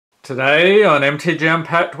Today on MTG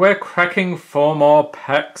Unpacked, we're cracking 4 more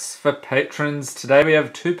packs for patrons. Today we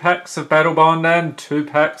have 2 packs of Battlebond and 2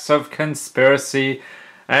 packs of Conspiracy.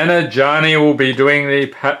 And Ajani will be doing the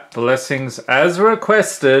pack blessings as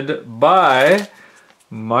requested by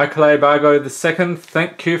MacLeod II.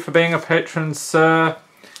 Thank you for being a patron, sir.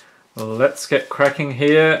 Let's get cracking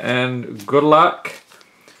here and good luck.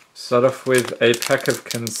 Start off with a pack of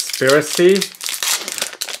Conspiracy.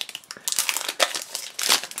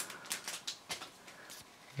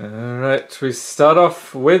 Alright, we start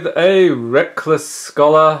off with a Reckless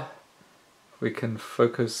Scholar. We can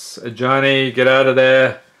focus Ajani, get out of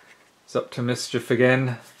there. He's up to mischief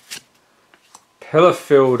again.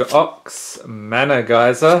 Pillarfield Ox, Mana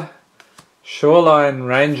Geyser, Shoreline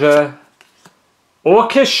Ranger,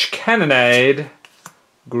 Orcish Cannonade,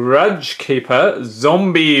 Grudge Keeper,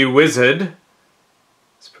 Zombie Wizard.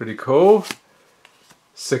 It's pretty cool.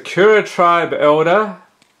 Secure Tribe Elder.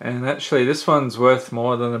 And actually this one's worth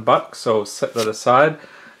more than $1, so I'll set that aside.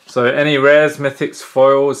 So any rares, mythics,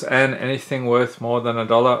 foils, and anything worth more than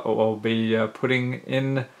 $1 I'll be putting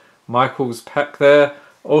in Michael's pack there.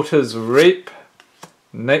 Altar's Reap,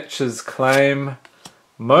 Nature's Claim,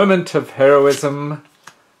 Moment of Heroism.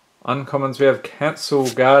 Uncommons we have Cancel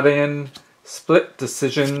Guardian, Split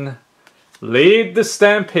Decision, Lead the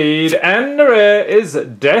Stampede, and the rare is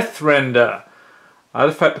Death Render.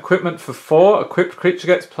 Artifact equipment for 4. Equipped creature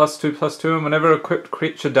gets +2/+2, and whenever equipped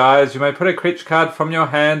creature dies, you may put a creature card from your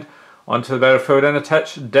hand onto the battlefield and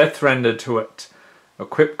attach Death Render to it.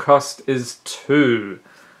 Equip cost is 2.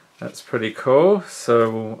 That's pretty cool. So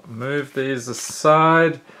we'll move these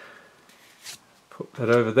aside. Put that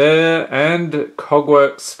over there. And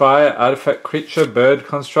Cogwork Spire, artifact creature, bird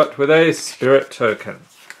construct with a spirit token.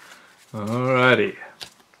 Alrighty.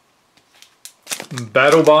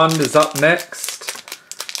 Battlebond is up next.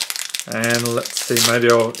 And let's see, maybe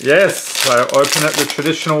yes, I open it the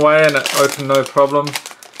traditional way and it opened no problem.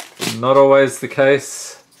 Not always the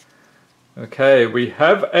case. Okay, we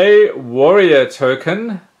have a warrior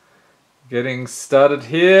token. Getting started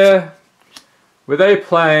here with a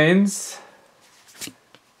plains.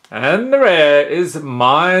 And the rare is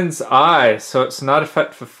Mind's Eye. So it's an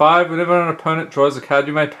artifact for 5. Whenever an opponent draws a card,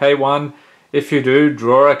 you may pay 1. If you do,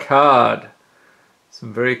 draw a card.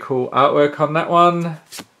 Some very cool artwork on that one.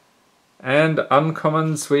 And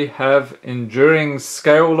uncommons we have Enduring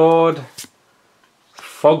Scale Lord,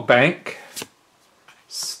 Fogbank,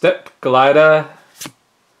 Step Glider,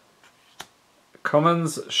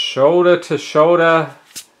 commons Shoulder to Shoulder,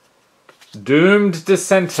 Doomed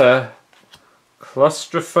Dissenter,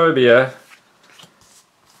 Claustrophobia,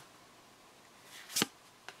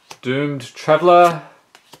 Doomed Traveller,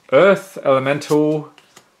 Earth Elemental,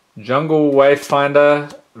 Jungle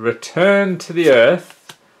Wayfinder, Return to the Earth,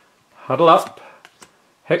 Huddle Up,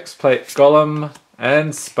 Hexplate Golem,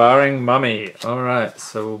 and Sparring Mummy. Alright,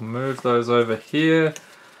 so we'll move those over here.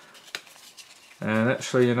 And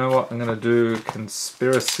actually, you know what? I'm going to do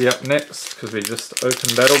Conspiracy up next, because we just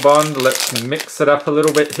opened Battlebond. Let's mix it up a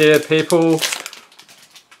little bit here, people.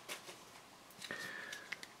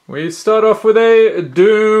 We start off with a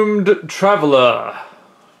Doomed Traveller.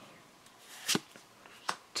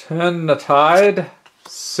 Turn the Tide,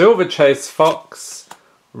 Silver Chase Fox,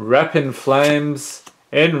 Wrap in Flames,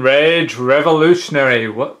 Enrage Revolutionary.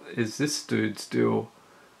 What is this dude's deal?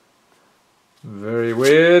 Very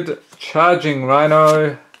weird. Charging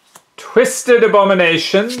Rhino, Twisted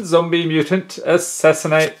Abomination, Zombie Mutant,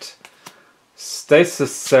 Assassinate,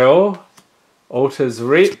 Stasis Cell, Altar's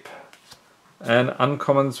Reap, and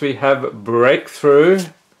uncommons we have Breakthrough,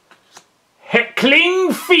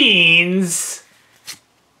 Heckling Fiends,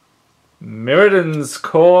 Mirrodin's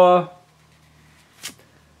Core,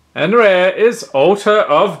 and rare is Altar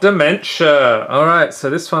of Dementia. Alright, so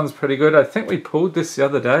this one's pretty good. I think we pulled this the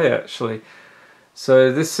other day, actually.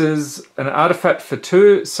 So this is an artifact for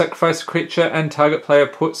 2. Sacrifice a creature and target player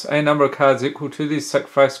puts a number of cards equal to the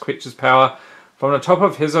sacrificed creature's power from the top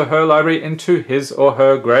of his or her library into his or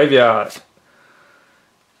her graveyard.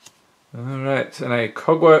 Alright, and a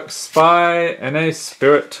Cogwork Spy and a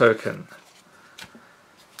Spirit Token.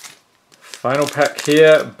 Final pack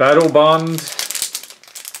here, Battlebond.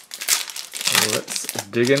 Let's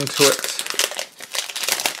dig into it.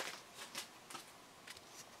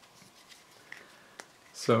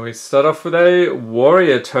 So we start off with a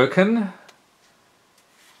warrior token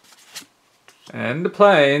and the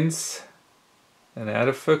plains, and out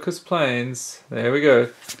of focus plains. There we go.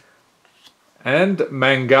 And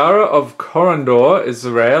Mangara of Corondor is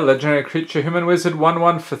the rare legendary creature, human wizard,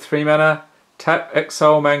 1/1 for 3 mana. Tap,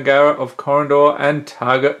 exile Mangara of Corondor and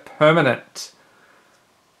target permanent.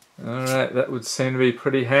 Alright, that would seem to be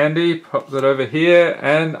pretty handy. Pop that over here.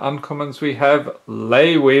 And uncommons we have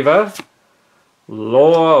Lay Weaver,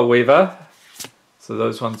 Law Weaver. So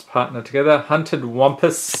those ones partner together. Hunted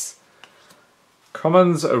Wampus.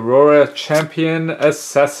 Commons Aurora Champion,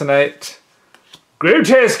 Assassinate,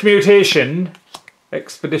 Grotesque Mutation,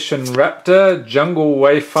 Expedition Raptor, Jungle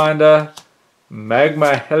Wayfinder,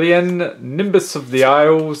 Magma Hellion, Nimbus of the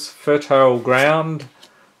Isles, Fertile Ground,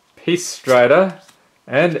 Peace Strider,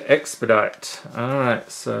 and Expedite.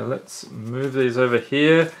 Alright, so let's move these over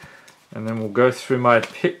here and then we'll go through my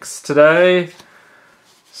picks today.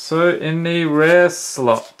 So in the rare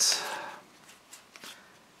slot,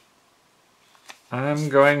 I'm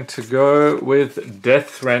going to go with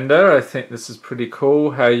Death Render. I think this is pretty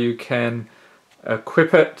cool how you can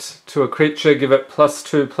equip it to a creature, give it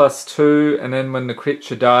 +2/+2, and then when the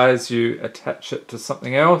creature dies you attach it to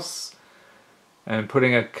something else, and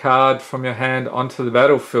putting a card from your hand onto the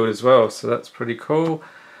battlefield as well, so that's pretty cool.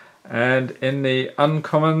 And in the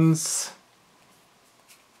uncommons,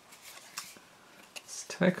 let's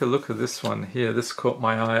take a look at this one here. This caught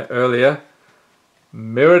my eye earlier.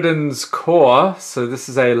 Mirrodin's Core. So this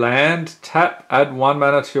is a land. Tap, add 1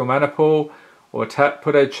 mana to your mana pool, or tap,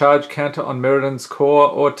 put a charge counter on Mirrodin's Core,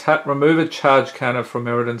 or tap, remove a charge counter from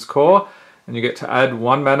Mirrodin's Core, and you get to add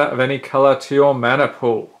 1 mana of any color to your mana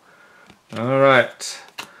pool. Alright,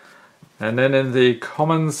 and then in the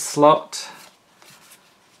common slot,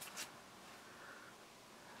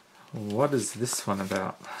 what is this one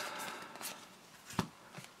about?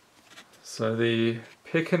 So the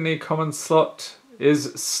pick in the common slot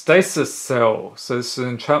is Stasis Cell. So this is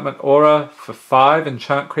an enchantment aura for 5,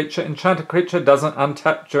 enchant creature. Enchanted creature doesn't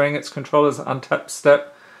untap during its controller's untap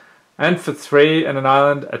step. And for 3 and an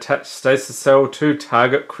island, attach Stasis Cell to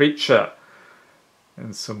target creature.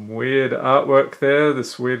 And some weird artwork there,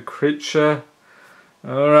 this weird creature.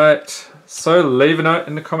 Alright, so leave a note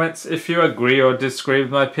in the comments if you agree or disagree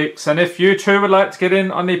with my picks. And if you too would like to get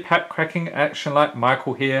in on the pack cracking action like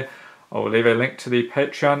Michael here, I will leave a link to the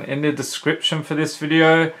Patreon in the description for this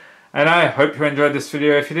video. And I hope you enjoyed this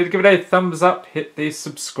video. If you did, give it a thumbs up, hit the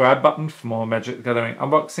subscribe button for more Magic the Gathering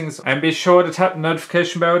unboxings, and be sure to tap the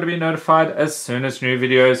notification bell to be notified as soon as new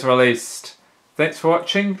videos are released. Thanks for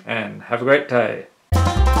watching and have a great day.